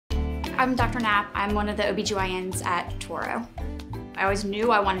I'm Dr. Knapp. I'm one of the OBGYNs at Toro. I always knew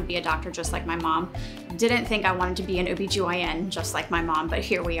I wanted to be a doctor just like my mom. Didn't think I wanted to be an OBGYN just like my mom, but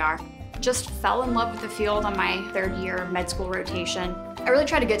here we are. Just fell in love with the field on my 3rd year med school rotation. I really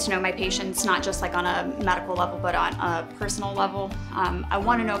try to get to know my patients, not just like on a medical level, but on a personal level. I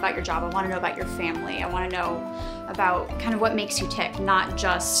want to know about your job. I want to know about your family. I want to know about kind of what makes you tick, not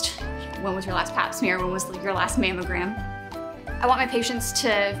just when was your last pap smear, when was your last mammogram. I want my patients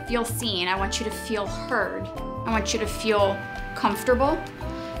to feel seen. I want you to feel heard. I want you to feel comfortable.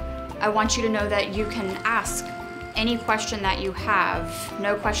 I want you to know that you can ask any question that you have.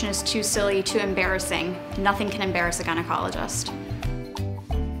 No question is too silly, too embarrassing. Nothing can embarrass a gynecologist.